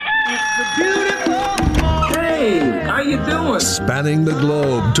Hey, how you doing? Spanning the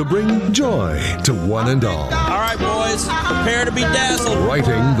globe to bring joy to one and all. All right, boys, prepare to be dazzled.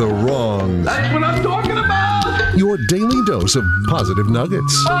 Righting the wrongs. That's what I'm talking about! Your daily dose of positive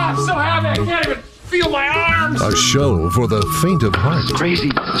nuggets. Oh, I'm so happy I can't even feel my arms! A show for the faint of heart.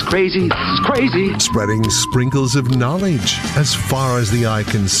 Crazy, it's crazy, it's crazy. Spreading sprinkles of knowledge as far as the eye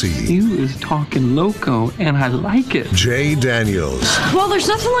can see. You is talking loco, and I like it. Jay Daniels. Well, there's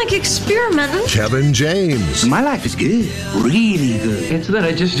nothing like experimenting. Kevin James. My life is good, really good. It's that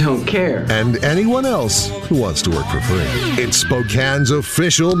I just don't care. And anyone else who wants to work for free. It's Spokane's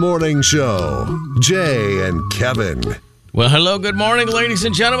official morning show. Jay and Kevin. Well, hello, good morning, ladies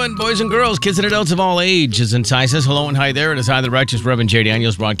and gentlemen, boys and girls, kids and adults of all ages and sizes. Hello and hi there. It is I, the Righteous Reverend Jay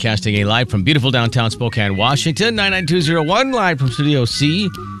Daniels, broadcasting a live from beautiful downtown Spokane, Washington, 99201, live from Studio C,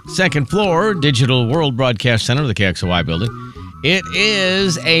 second floor, Digital World Broadcast Center of the KXOY building. It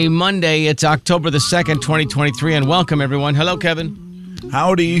is a Monday. It's October the 2nd, 2023, and welcome, everyone. Hello, Kevin.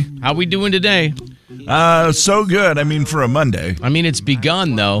 Howdy. How we doing today? So good. I mean, for a Monday. I mean, it's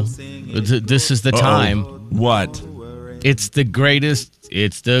begun, though. This is the time. What? It's the greatest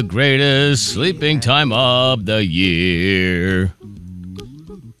sleeping time of the year.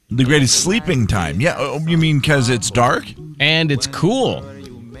 The greatest sleeping time. Yeah, you mean because it's dark? And it's cool.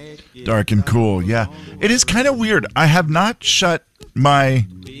 Dark and cool, yeah. It is kind of weird. I have not shut my...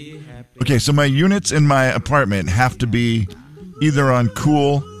 Okay, so my units in my apartment have to be either on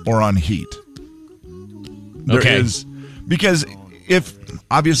cool or on heat. Because if,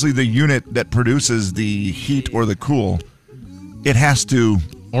 obviously, the unit that produces the heat or the cool... It has to...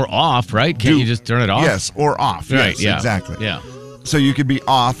 Or off, right? Can't you just turn it off? Yes, or off. Right, yes, yeah. Exactly. Yeah. So you could be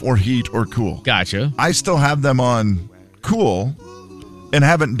off or heat or cool. Gotcha. I still have them on cool and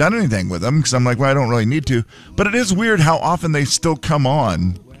haven't done anything with them because I'm like, well, I don't really need to. But it is weird how often they still come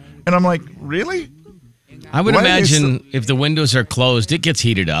on. And I'm like, really? I would imagine if the windows are closed, it gets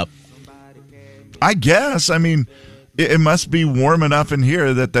heated up. I guess. I mean, it must be warm enough in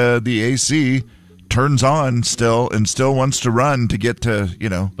here that the AC... turns on still and still wants to run to get to,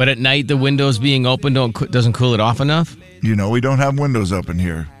 But at night, the windows being open doesn't cool it off enough? We don't have windows open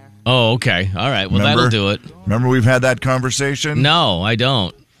here. Oh, okay. All right. Well, that'll do it. Remember we've had that conversation? No, I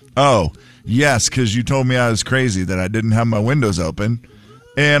don't. Oh, yes, because you told me I was crazy that I didn't have my windows open.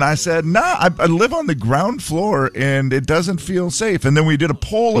 And I said, I live on the ground floor and it doesn't feel safe. And then we did a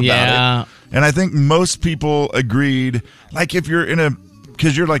poll about it. And I think most people agreed, like if you're in a...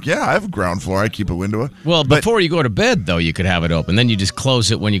 Because you're like, yeah, I have a ground floor. I keep a window. Well, before you go to bed, though, you could have it open. Then you just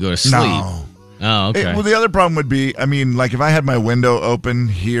close it when you go to sleep. No. Oh, okay. Well, the other problem would be, I mean, like if I had my window open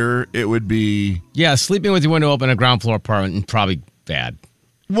here, it would be... Yeah, sleeping with your window open in a ground floor apartment is probably bad.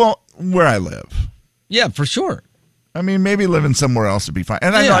 Well, where I live. Yeah, for sure. I mean, maybe living somewhere else would be fine.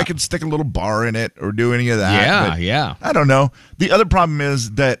 And I know I could stick a little bar in it or do any of that. Yeah. I don't know. The other problem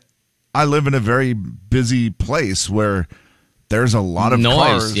is that I live in a very busy place where... There's a lot of noise.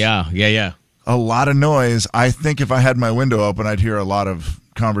 Cars. Yeah. A lot of noise. I think if I had my window open, I'd hear a lot of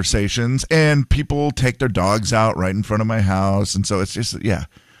conversations. And people take their dogs out right in front of my house. And so it's just,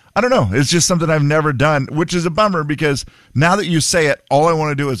 I don't know. It's just something I've never done, which is a bummer because now that you say it, all I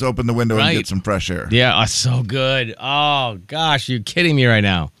want to do is open the window and get some fresh air. Yeah, so good. Oh, gosh, you're kidding me right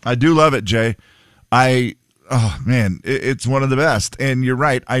now. I do love it, Jay. Oh, man, it's one of the best. And you're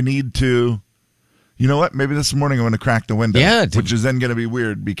right. I need to... You know what? Maybe this morning I'm going to crack the window. Yeah, which is then going to be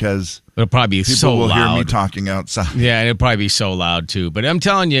weird because it'll probably be so loud. People will hear me talking outside. Yeah, and it'll probably be so loud too. But I'm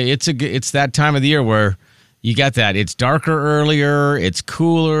telling you, it's that time of the year where you got that. It's darker earlier. It's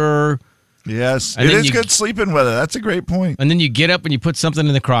cooler. Yes, it is good sleeping weather. That's a great point. And then you get up and you put something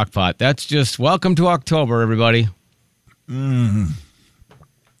in the crock pot. That's just welcome to October, everybody. Boy,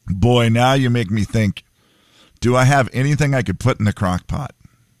 now you make me think. Do I have anything I could put in the crock pot?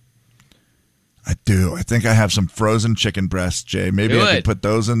 I do. I think I have some frozen chicken breasts, Jay. Maybe I could put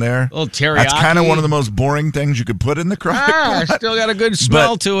those in there. A little teriyaki. That's kind of one of the most boring things you could put in the crock pot. Still got a good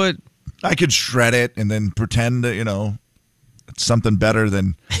smell to it. I could shred it and then pretend that, it's something better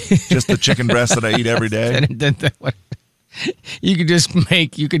than just the chicken breast that I eat every day. You could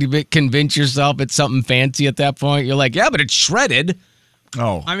convince yourself it's something fancy at that point. You're like, yeah, but it's shredded.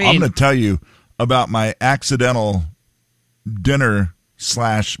 Oh, I'm going to tell you about my accidental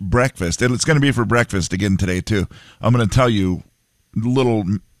dinner/breakfast. It's going to be for breakfast again today, too. I'm going to tell you a little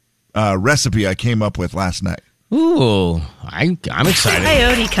recipe I came up with last night. Ooh, I'm excited.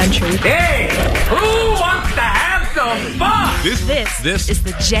 Coyote Country. Hey, who wants to have some fun? This is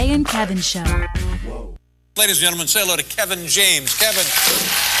the Jay and Kevin Show. Whoa. Ladies and gentlemen, say hello to Kevin James. Kevin.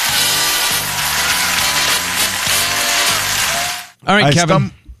 All right,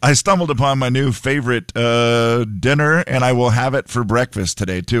 Kevin. I stumbled upon my new favorite dinner, and I will have it for breakfast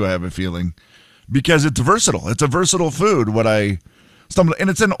today, too, I have a feeling. Because it's versatile. It's a versatile food, what I stumbled... And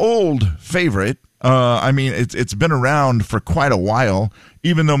it's an old favorite. I mean, it's been around for quite a while,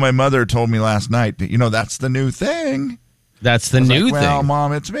 even though my mother told me last night that, that's the new thing. That's the new thing. Well,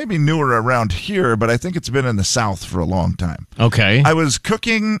 Mom, it's maybe newer around here, but I think it's been in the South for a long time. Okay. I was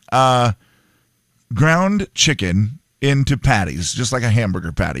cooking ground chicken into patties, just like a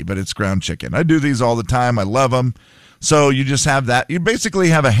hamburger patty, but it's ground chicken. I do these all the time. I love them. So you just have that. You basically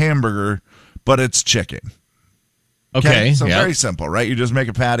have a hamburger, but it's chicken. Okay. So very simple, right? You just make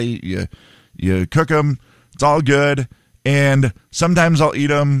a patty, you cook them. It's all good. And sometimes I'll eat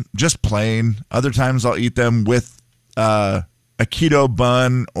them just plain. Other times I'll eat them with a keto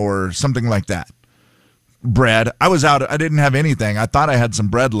bun or something like that. Bread. I was out. I didn't have anything. I thought I had some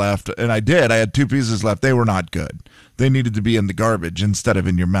bread left, and I did. I had 2 pieces left. They were not good. They needed to be in the garbage instead of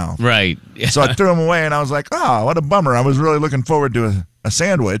in your mouth. Right. Yeah. So I threw them away, and I was like, oh, what a bummer. I was really looking forward to a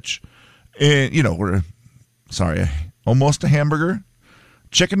sandwich. And, almost a hamburger.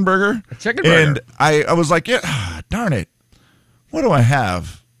 Chicken burger. A chicken burger. And I was like, darn it. What do I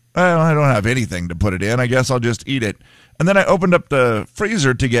have? I don't have anything to put it in. I guess I'll just eat it. And then I opened up the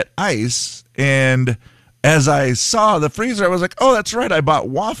freezer to get ice, and as I saw the freezer, I was like, oh, that's right. I bought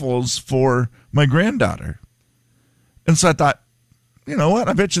waffles for my granddaughter. And so I thought, you know what?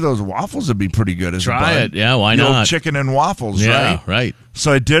 I bet you those waffles would be pretty good as a bun. Try it. Yeah, why The not? old chicken and waffles, Yeah, right? right.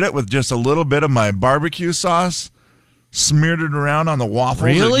 So I did it with just a little bit of my barbecue sauce, smeared it around on the waffles.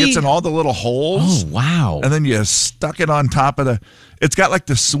 Really? It gets in all the little holes. Oh, wow. And then you stuck it on top of it's got like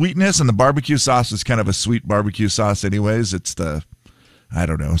the sweetness, and the barbecue sauce is kind of a sweet barbecue sauce anyways. It's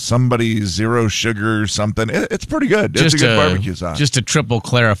somebody zero sugar something. It's pretty good. It's a good barbecue sauce. Just to triple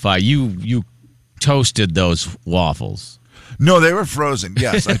clarify, you toasted those waffles. No, they were frozen.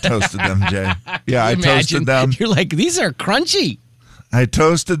 Yes, I toasted them, Jay. Yeah, I toasted them. You're like, these are crunchy. I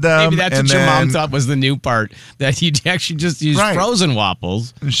toasted them. Maybe that's what your mom thought was the new part, that you actually just use frozen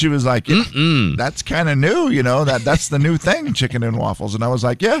waffles. And she was like, that's kind of new, that's the new thing, chicken and waffles. And I was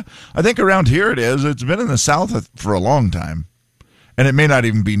like, yeah, I think around here it is. It's been in the South for a long time. And it may not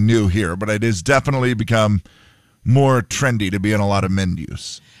even be new here, but it has definitely become more trendy to be in a lot of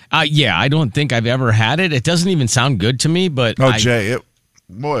menus. Yeah, I don't think I've ever had it. It doesn't even sound good to me, but... Jay,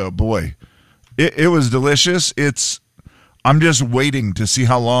 oh boy. It was delicious. I'm just waiting to see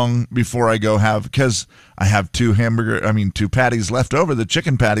how long before I go because I have 2 patties left over, the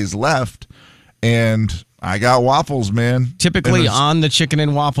chicken patties left, and I got waffles, man. Typically on the chicken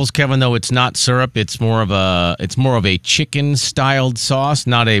and waffles, Kevin, though, it's not syrup. It's more of a chicken styled sauce,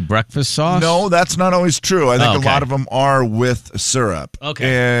 not a breakfast sauce. No, that's not always true. I think a lot of them are with syrup. Okay.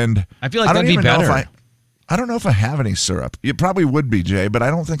 And I feel like that'd be better. I don't know if I have any syrup. It probably would be, Jay, but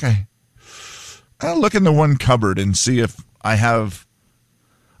I don't think I'll look in the one cupboard and see if I have.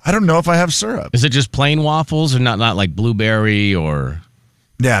 I don't know if I have syrup. Is it just plain waffles or not like blueberry or?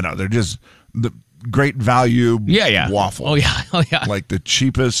 Yeah, no, they're just the great value waffle. Oh, yeah. Like the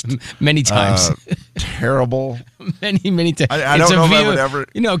cheapest. Many times. Terrible. Many times. I don't know if I would ever.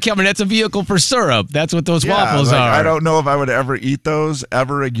 Kevin, that's a vehicle for syrup. That's what those waffles are. I don't know if I would ever eat those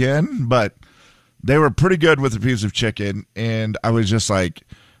ever again, but they were pretty good with a piece of chicken. And I was just like,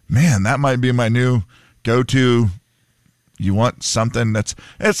 man, that might be my new go-to. You want something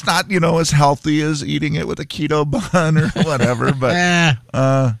it's not, as healthy as eating it with a keto bun or whatever. But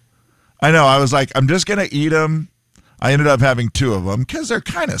I know. I was like, I'm just going to eat them. I ended up having 2 of them because they're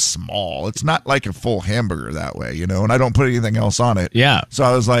kind of small. It's not like a full hamburger that way, and I don't put anything else on it. Yeah. So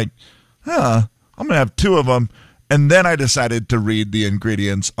I was like, I'm going to have 2 of them. And then I decided to read the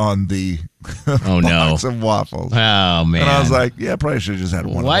ingredients on the box of waffles. Oh, man. And I was like, yeah, probably should have just had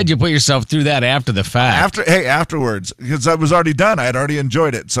one. Why'd you put yourself through that after the fact? Afterwards, because I was already done. I had already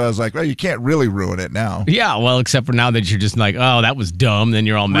enjoyed it. So I was like, well, you can't really ruin it now. Yeah, well, except for now that you're just like, oh, that was dumb. Then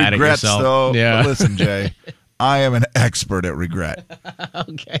you're all mad Regrets, at yourself. Though, yeah. But listen, Jay, I am an expert at regret.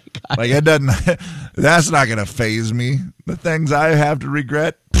 Okay. It doesn't, that's not going to faze me. The things I have to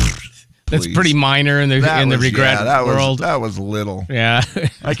regret. That's pretty minor in the regret world. That was little. Yeah.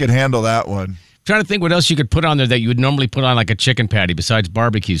 I could handle that one. I'm trying to think what else you could put on there that you would normally put on like a chicken patty besides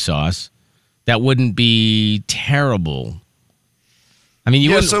barbecue sauce. That wouldn't be terrible. I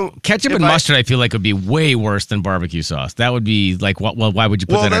mean, ketchup and mustard, I feel like would be way worse than barbecue sauce. That would be like, why would you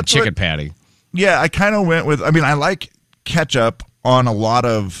put that on a chicken patty? Yeah, I kind of went with, I like ketchup on a lot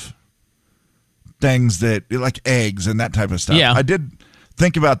of things like eggs and that type of stuff. Yeah. I did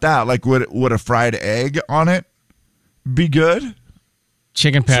think about that. Like, would a fried egg on it be good?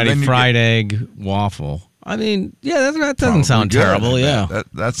 Chicken patty, fried egg, waffle. I mean, yeah, that doesn't Probably sound good. terrible. Yeah.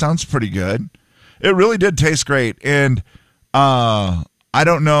 That sounds pretty good. It really did taste great. And I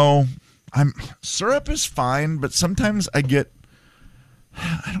don't know. Syrup is fine, but sometimes I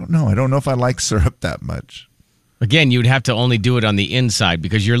don't know. I don't know if I like syrup that much. Again, you'd have to only do it on the inside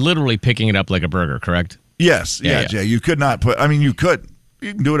because you're literally picking it up like a burger, correct? Yes. Yeah, Jay. You could not put, you could.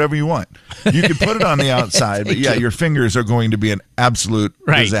 You can do whatever you want. You could put it on the outside, but yeah, your fingers are going to be an absolute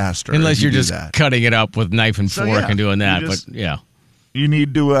disaster. Unless you're just cutting it up with knife and fork and doing that. But yeah. You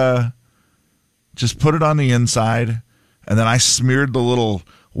need to just put it on the inside, and then I smeared the little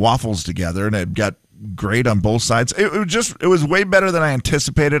waffles together, and it got great on both sides. It was way better than I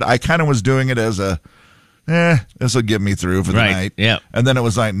anticipated. I kind of was doing it as this will get me through for the night. Yeah. And then it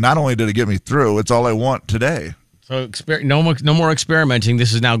was like, not only did it get me through, it's all I want today. So no more experimenting.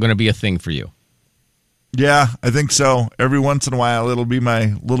 This is now going to be a thing for you. Yeah, I think so. Every once in a while, it'll be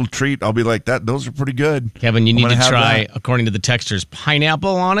my little treat. I'll be like, those are pretty good. Kevin, you need to try, according to the textures,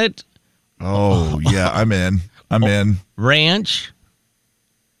 pineapple on it. Oh, yeah, I'm in. I'm in. Ranch.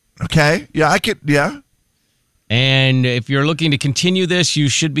 Okay. Yeah, I could. Yeah. And if you're looking to continue this, you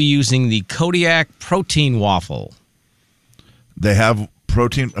should be using the Kodiak protein waffle. They have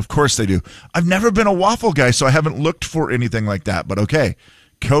protein. Of course they do. I've never been a waffle guy, so I haven't looked for anything like that. But okay.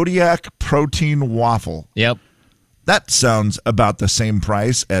 Kodiak protein waffle. Yep. That sounds about the same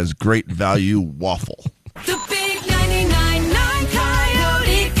price as Great Value waffle. The big 99.9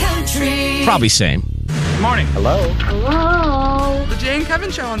 Coyote Country. Probably same. Good morning. Hello. The Jay and Kevin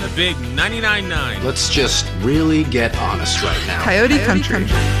Show on the big 99.9. Let's just really get honest right now. Coyote Country.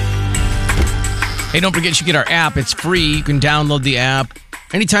 Hey, don't forget you get our app. It's free. You can download the app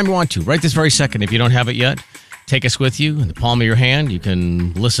anytime you want to, right this very second. If you don't have it yet, take us with you in the palm of your hand. You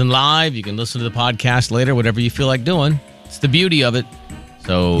can listen live. You can listen to the podcast later, whatever you feel like doing. It's the beauty of it.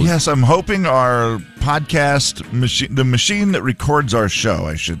 So yes, I'm hoping our podcast machine, the machine that records our show,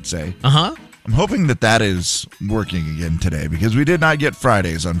 I should say. I'm hoping that is working again today because we did not get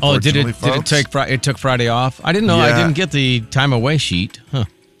Fridays, unfortunately. Did it take it took Friday off? I didn't know. Yeah. I didn't get the time away sheet. Huh.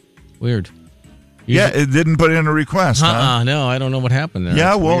 Weird. Yeah, it didn't put in a request. No, I don't know what happened there.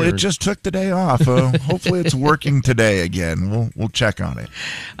 Yeah, It's well, weird. it just took the day off. Hopefully, it's working today again. We'll check on it.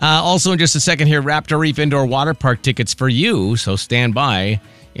 Also, in just a second here, Raptor Reef Indoor Water Park tickets for you. So stand by.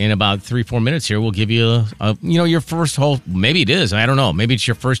 In about 3-4 minutes here, we'll give you your first whole. Maybe it is. I don't know. Maybe it's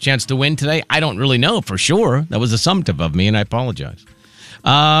your first chance to win today. I don't really know for sure. That was assumptive of me, and I apologize.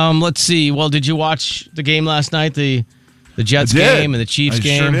 Let's see. Well, did you watch the game last night? The Jets game and the Chiefs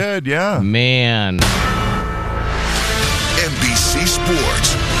game? I sure did, yeah. Man. NBC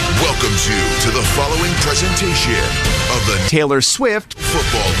Sports welcomes you to the following presentation of the Taylor Swift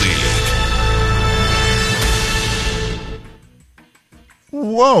Football League.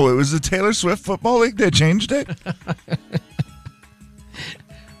 Whoa, it was the Taylor Swift Football League? They changed it?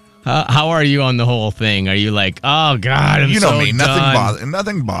 How are you on the whole thing? Are you like, oh, God, I'm so me, done.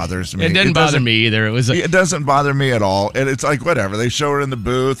 nothing bothers me. It didn't bother me either. It doesn't bother me at all. And it's like, whatever. They show her in the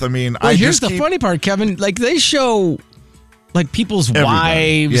booth. I mean, here's the funny part, Kevin. Like, they show like people's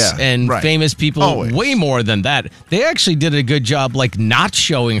wives and famous people way more than that. They actually did a good job like not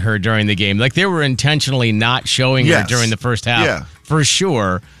showing her during the game. Like they were intentionally not showing her during the first half for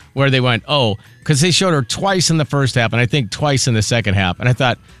sure, where they went, because they showed her twice in the first half and I think twice in the second half. And I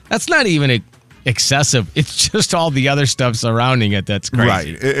thought, that's not even excessive. It's just all the other stuff surrounding it that's crazy. Right.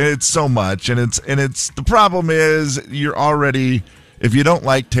 It's so much. And it's the problem is you're already, if you don't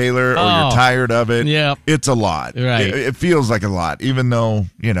like Taylor or you're tired of it, it's a lot. Right. It feels like a lot, even though,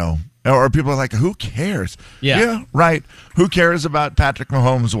 or people are like, who cares? Yeah, right. Who cares about Patrick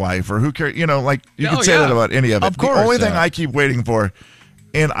Mahomes' wife or who cares? You could say that about any of it. Of course. The only thing I keep waiting for,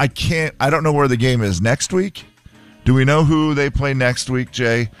 and I don't know where the game is next week. Do we know who they play next week,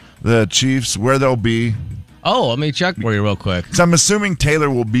 Jay? The Chiefs, where they'll be? Oh, let me check for you real quick. So I'm assuming Taylor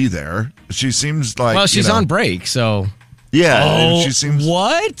will be there. She seems like... Well, she's on break, so... Yeah, and she seems...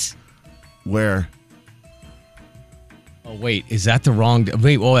 What? Where? Oh, wait, is that the wrong...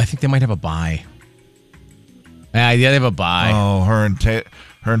 Wait, I think they might have a bye. Yeah, they have a bye. Oh, her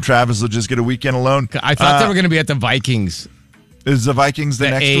and Travis will just get a weekend alone. I thought they were going to be at the Vikings. Is the Vikings the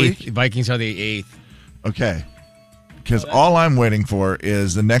next 8th. week? Vikings are the 8th. Okay. Because all I'm waiting for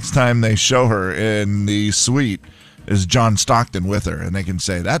is the next time they show her in the suite is John Stockton with her. And they can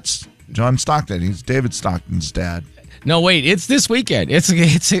say, that's John Stockton. He's David Stockton's dad. No, wait. It's this weekend. It's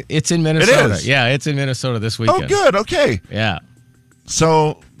in Minnesota. It is? Yeah, it's in Minnesota this weekend. Oh, good. Okay. Yeah.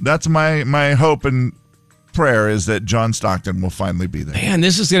 So that's my hope and prayer is that John Stockton will finally be there. Man,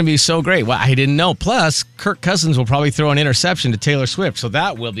 this is going to be so great. Well, I didn't know. Plus, Kirk Cousins will probably throw an interception to Taylor Swift. So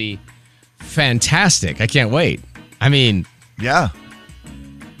that will be fantastic. I can't wait. I mean, Yeah.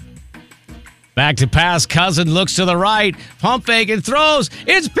 back to pass. Cousin looks to the right. Pump fake and throws.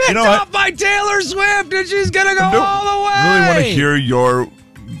 It's picked up by Taylor Swift, and she's going to go all the way. I really want to hear your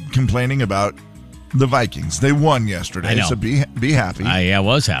complaining about the Vikings. They won yesterday, I know. so be happy. I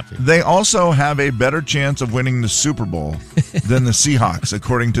was happy. They also have a better chance of winning the Super Bowl than the Seahawks,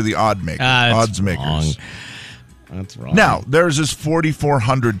 according to the odds makers. Wrong. That's wrong. Now, theirs is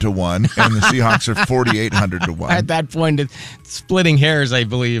 4,400 to 1, and the Seahawks are 4,800 to 1. At that point, it's splitting hairs, I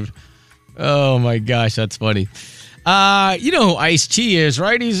believe. Oh, my gosh, that's funny. You know who Ice-T is,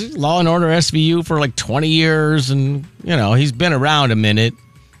 right? He's Law & Order SVU for like 20 years, and, you know, he's been around a minute.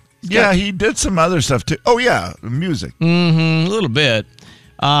 Yeah, he did some other stuff, too. Oh, yeah, music. A little bit.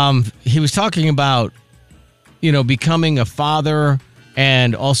 He was talking about, you know, becoming a father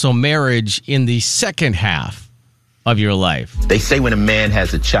and also marriage in the second half of your life. They say when a man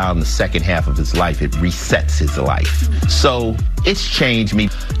has a child in the second half of his life, it resets his life. So it's changed me.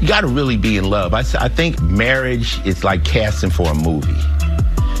 You got to really be in love. I think marriage is like casting for a movie.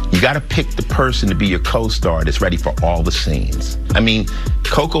 You got to pick the person to be your co-star that's ready for all the scenes. I mean,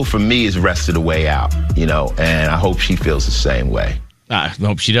 Coco for me is rest of the way out, you know, and I hope she feels the same way. I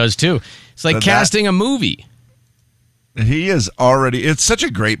hope she does too. It's like casting a movie. He is already, it's such a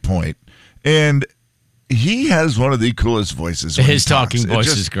great point. And he has one of the coolest voices. His talking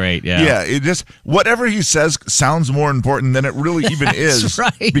voice is great, yeah. Yeah, it just, whatever he says sounds more important than it really even is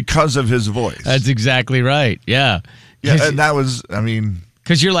right. because of his voice. That's exactly right, yeah. Yeah, and that was, I mean.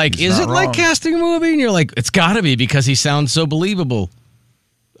 Because you're like, is it like casting a movie? And you're like, it's got to be because he sounds so believable.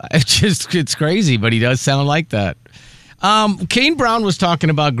 It's crazy, but he does sound like that. Kane Brown was talking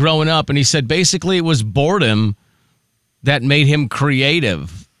about growing up, and he said basically it was boredom that made him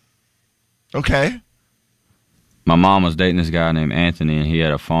creative. Okay. My mom was dating this guy named Anthony, and he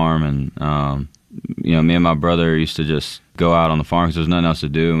had a farm, and you know, me and my brother used to just go out on the farm because there was nothing else to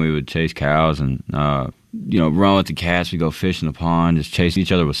do, and we would chase cows and you know, run with the cats. We go fish in the pond, just chase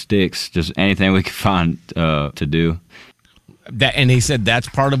each other with sticks, just anything we could find to do. And he said that's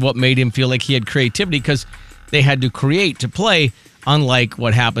part of what made him feel like he had creativity because they had to create to play, unlike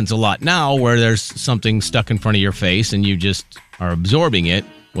what happens a lot now where there's something stuck in front of your face and you just are absorbing it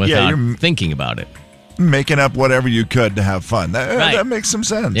without thinking about it. Making up whatever you could to have fun. That makes some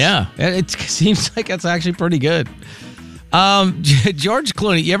sense. Yeah, it seems like it's actually pretty good. George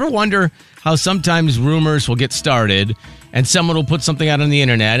Clooney, you ever wonder how sometimes rumors will get started and someone will put something out on the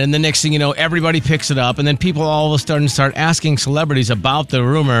internet and the next thing you know, everybody picks it up and then people all of a sudden start asking celebrities about the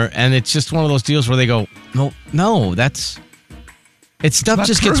rumor and it's just one of those deals where they go, no, stuff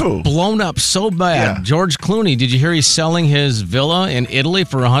just gets blown up so bad. Yeah. George Clooney, did you hear he's selling his villa in Italy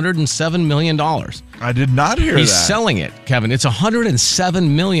for $107 million? I did not hear that. He's selling it, Kevin. It's $107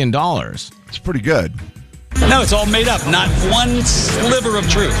 million. It's pretty good. No, it's all made up. Not one sliver of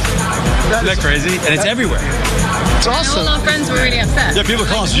truth. Isn't that crazy? And it's everywhere. It's awesome. All friends were already upset. Yeah, people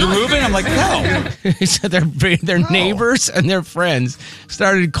call us, you're moving? I'm like, no. He said their neighbors and their friends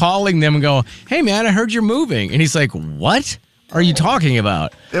started calling them and go, hey, man, I heard you're moving. And he's like, what are you talking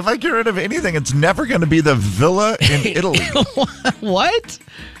about? If I get rid of anything, it's never going to be the villa in Italy. What?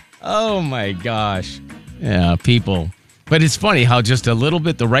 Oh, my gosh. Yeah, people. But it's funny how just a little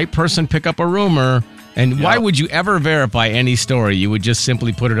bit, the right person pick up a rumor. And why would you ever verify any story? You would just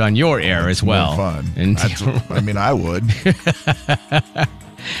simply put it on your air as well. More fun. And I mean, I would.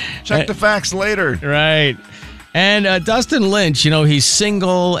 Check the facts later. Right. And Dustin Lynch, you know, he's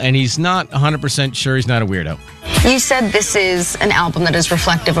single and he's not 100% sure he's not a weirdo. You said this is an album that is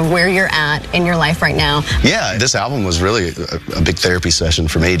reflective of where you're at in your life right now. Yeah, this album was really a big therapy session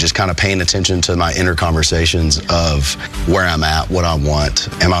for me, just kind of paying attention to my inner conversations of where I'm at, what I want.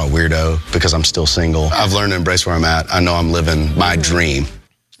 Am I a weirdo because I'm still single? I've learned to embrace where I'm at. I know I'm living my dream.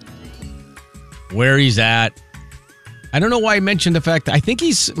 Where he's at. I don't know why I mentioned the fact that I think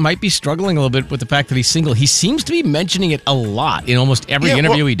might be struggling a little bit with the fact that he's single. He seems to be mentioning it a lot in almost every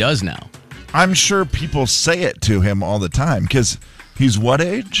interview he does now. I'm sure people say it to him all the time because he's what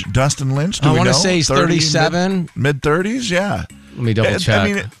age? Dustin Lynch? I want to say he's 37. Mid-30s? Yeah. Let me double check.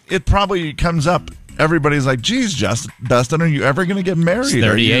 I mean, it probably comes up. Everybody's like, geez, Dustin, are you ever going to get married? He's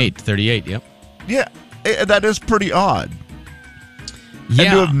 38, yep. Yeah, that is pretty odd. Yeah.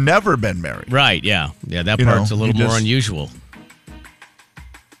 And to have never been married. Right, yeah. Yeah, that part's a little more unusual.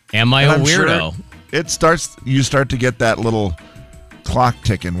 Am I a weirdo? Sure you start to get that little clock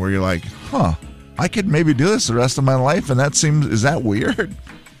ticking where you're like, I could maybe do this the rest of my life, and is that weird?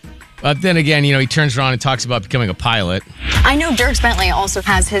 But then again, he turns around and talks about becoming a pilot. I know Dirk Bentley also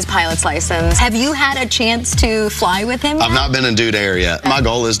has his pilot's license. Have you had a chance to fly with him yet? I've not been in Dude Air yet. My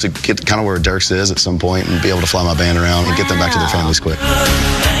goal is to get kind of where Dirk's is at some point and be able to fly my band around and get them back to their families quick.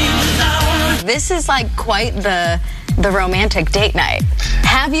 This is like quite the romantic date night.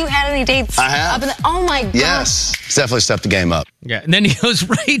 Have you had any dates? I have. Oh my God. Yes. It's definitely stepped the game up. Yeah, and then he goes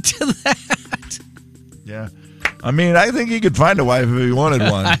right to that. Yeah. I mean, I think he could find a wife if he wanted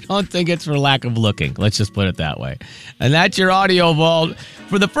one. I don't think it's for lack of looking. Let's just put it that way. And that's your audio vault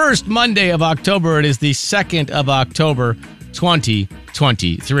for the first Monday of October. It is the 2nd of October,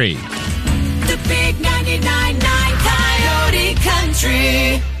 2023. The big 99.9 Coyote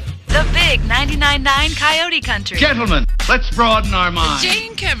Country. The big 99.9 Coyote Country. Gentlemen, let's broaden our minds. Jay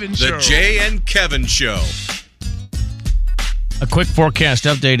and Kevin Show. The Jay and Kevin Show. A quick forecast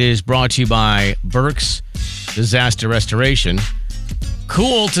update is brought to you by Burke's Disaster Restoration.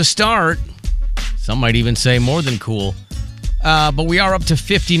 Cool to start. Some might even say more than cool. But we are up to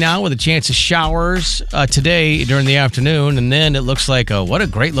 50 now with a chance of showers today during the afternoon. And then it looks like, what a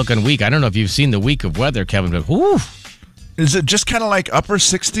great looking week. I don't know if you've seen the week of weather, Kevin, but whew. Is it just kind of like upper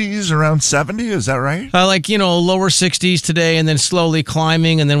 60s, around 70? Is that right? Lower 60s today and then slowly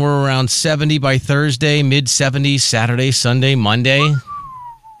climbing. And then we're around 70 by Thursday, mid 70s, Saturday, Sunday, Monday.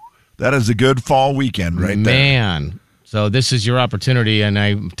 That is a good fall weekend right there. Man. So this is your opportunity, and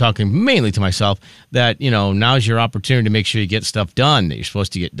I'm talking mainly to myself, that, now's your opportunity to make sure you get stuff done that you're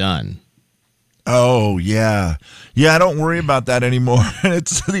supposed to get done. Oh, yeah. Yeah, I don't worry about that anymore.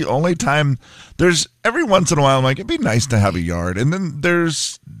 It's the only time every once in a while, I'm like, it'd be nice to have a yard. And then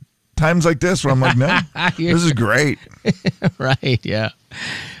there's times like this where I'm like, no, this is great. Right, yeah.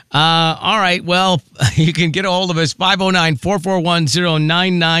 All right, well, you can get a hold of us,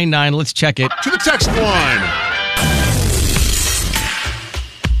 509-441-0999. Let's check it. To the text line.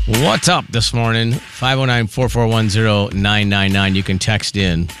 What's up this morning? 509-441-0999. You can text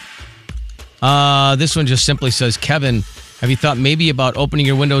in. This one just simply says, Kevin, have you thought maybe about opening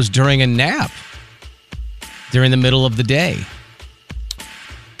your windows during a nap? During the middle of the day?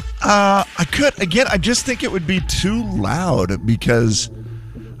 I could. Again, I just think it would be too loud because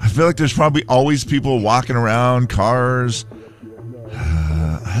I feel like there's probably always people walking around, cars.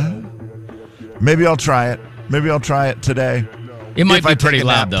 Maybe I'll try it. Maybe I'll try it today. It might be pretty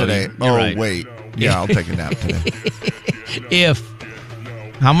loud, though. Today. You're right. Wait. Yeah, I'll take a nap today.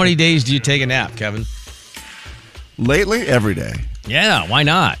 How many days do you take a nap, Kevin? Lately, every day. Yeah, why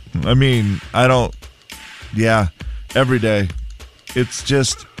not? I mean, every day. It's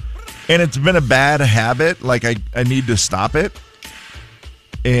just, and it's been a bad habit. Like, I need to stop it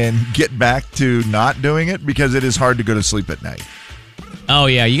and get back to not doing it because it is hard to go to sleep at night. Oh,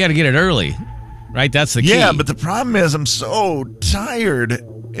 yeah, you got to get it early, right? That's the key. Yeah, but the problem is I'm so tired,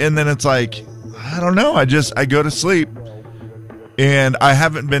 and then it's like, I don't know. I go to sleep, and I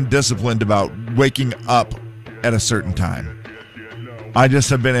haven't been disciplined about waking up at a certain time. I just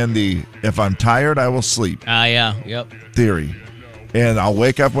have been in the, if I'm tired, I will sleep. Yep. Theory. And I'll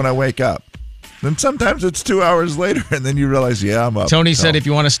wake up when I wake up. Then sometimes it's 2 hours later, and then you realize, I'm up. Tony said if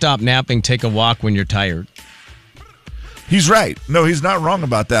you want to stop napping, take a walk when you're tired. He's right. No, he's not wrong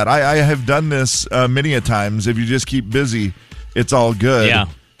about that. I have done this many a times. If you just keep busy, it's all good. Yeah.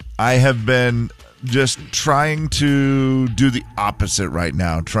 I have been just trying to do the opposite right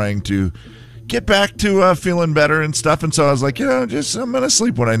now, trying to get back to feeling better and stuff. And so I was like, I'm going to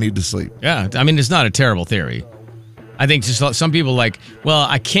sleep when I need to sleep. Yeah, I mean, it's not a terrible theory. I think just some people I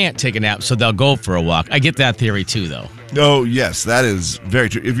can't take a nap, so they'll go for a walk. I get that theory too, though. Oh, yes, that is very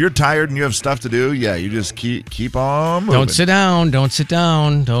true. If you're tired and you have stuff to do, you just keep on moving. Don't sit down. I gotta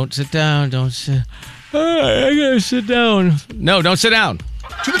sit down. No, don't sit down.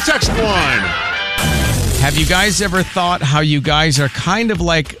 To the text line. Have you guys ever thought how you guys are kind of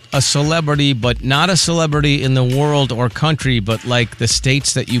like a celebrity, but not a celebrity in the world or country, but like the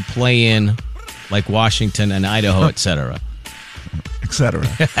states that you play in, like Washington and Idaho, etc.? Etc.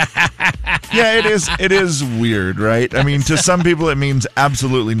 Yeah, it is weird, right? I mean, to some people it means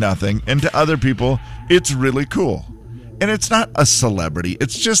absolutely nothing, and to other people it's really cool. And it's not a celebrity.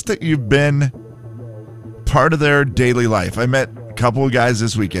 It's just that you've been part of their daily life. I met a couple of guys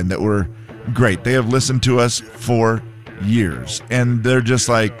this weekend that were great. They have listened to us for years, and they're just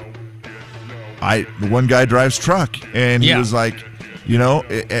like, one guy drives truck, and he was like,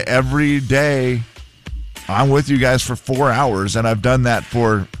 every day I'm with you guys for 4 hours, and I've done that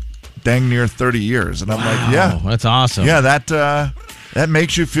for dang near 30 years. And I'm like, that's awesome. Yeah, that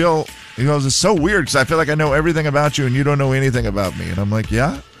makes you feel, he goes, it's so weird because I feel like I know everything about you and you don't know anything about me. And I'm like,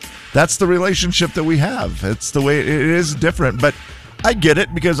 that's the relationship that we have. It's the way it is different. But I get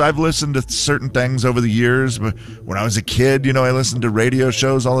it because I've listened to certain things over the years. But when I was a kid, I listened to radio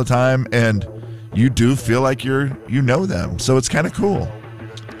shows all the time, and you do feel like you know them. So it's kind of cool.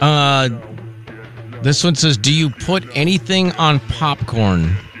 This one says, do you put anything on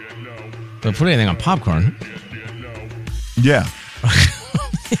popcorn? Don't put anything on popcorn. Yeah.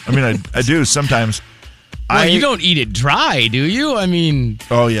 I mean, I do sometimes. Well, you don't eat it dry, do you? I mean...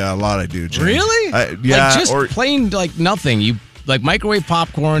 Oh, yeah, a lot I do, Jay. Really? Yeah. Just plain, nothing. You, microwave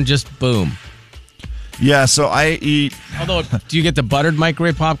popcorn, just boom. Yeah, so I eat... Although, do you get the buttered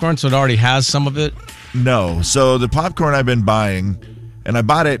microwave popcorn so it already has some of it? No. So the popcorn I've been buying, and I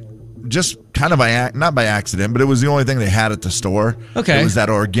bought it just kind of not by accident, but it was the only thing they had at the store. Okay. It was that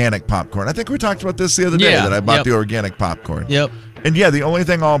organic popcorn. I think we talked about this the other day, that I bought the organic popcorn. Yep. And yeah, the only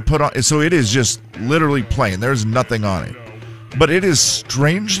thing I'll put on, so it is just literally plain. There's nothing on it. But it is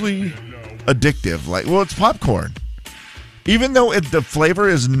strangely addictive. It's popcorn. Even though the flavor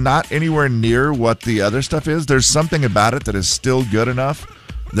is not anywhere near what the other stuff is, there's something about it that is still good enough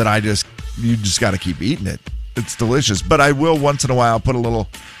that you just got to keep eating it. It's delicious. But I will once in a while put a little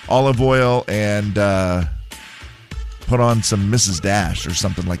olive oil and put on some Mrs. Dash or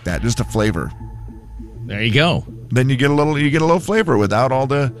something like that, just a flavor. There you go. Then you get a little flavor without all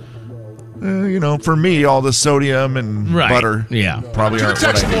the, for me, all the sodium and butter. Yeah, probably aren't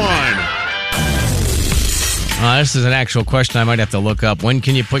what I need. This is an actual question I might have to look up. When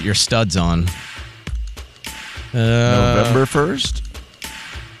can you put your studs on? November 1st.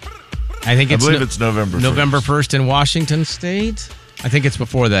 I believe it's November 1st. November 1st in Washington State. I think it's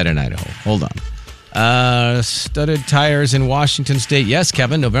before that in Idaho. Hold on. Studded tires in Washington State. Yes,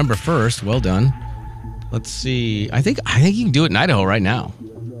 Kevin, November 1st. Well done. Let's see. I think you can do it in Idaho right now.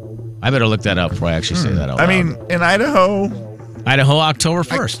 I better look that up before I actually say that out loud. I mean, in Idaho, October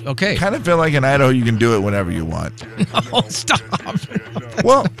 1st. Okay. I kind of feel like in Idaho you can do it whenever you want. No, stop.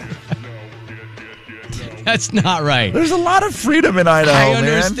 Well, that's not right. There's a lot of freedom in Idaho, I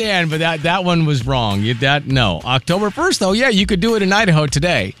understand, but that one was wrong. No. October 1st, though, yeah, you could do it in Idaho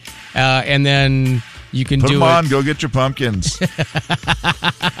today. And then you can Put do them it. on, go get your pumpkins. The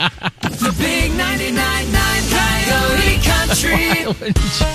big 99.9 Coyote Country.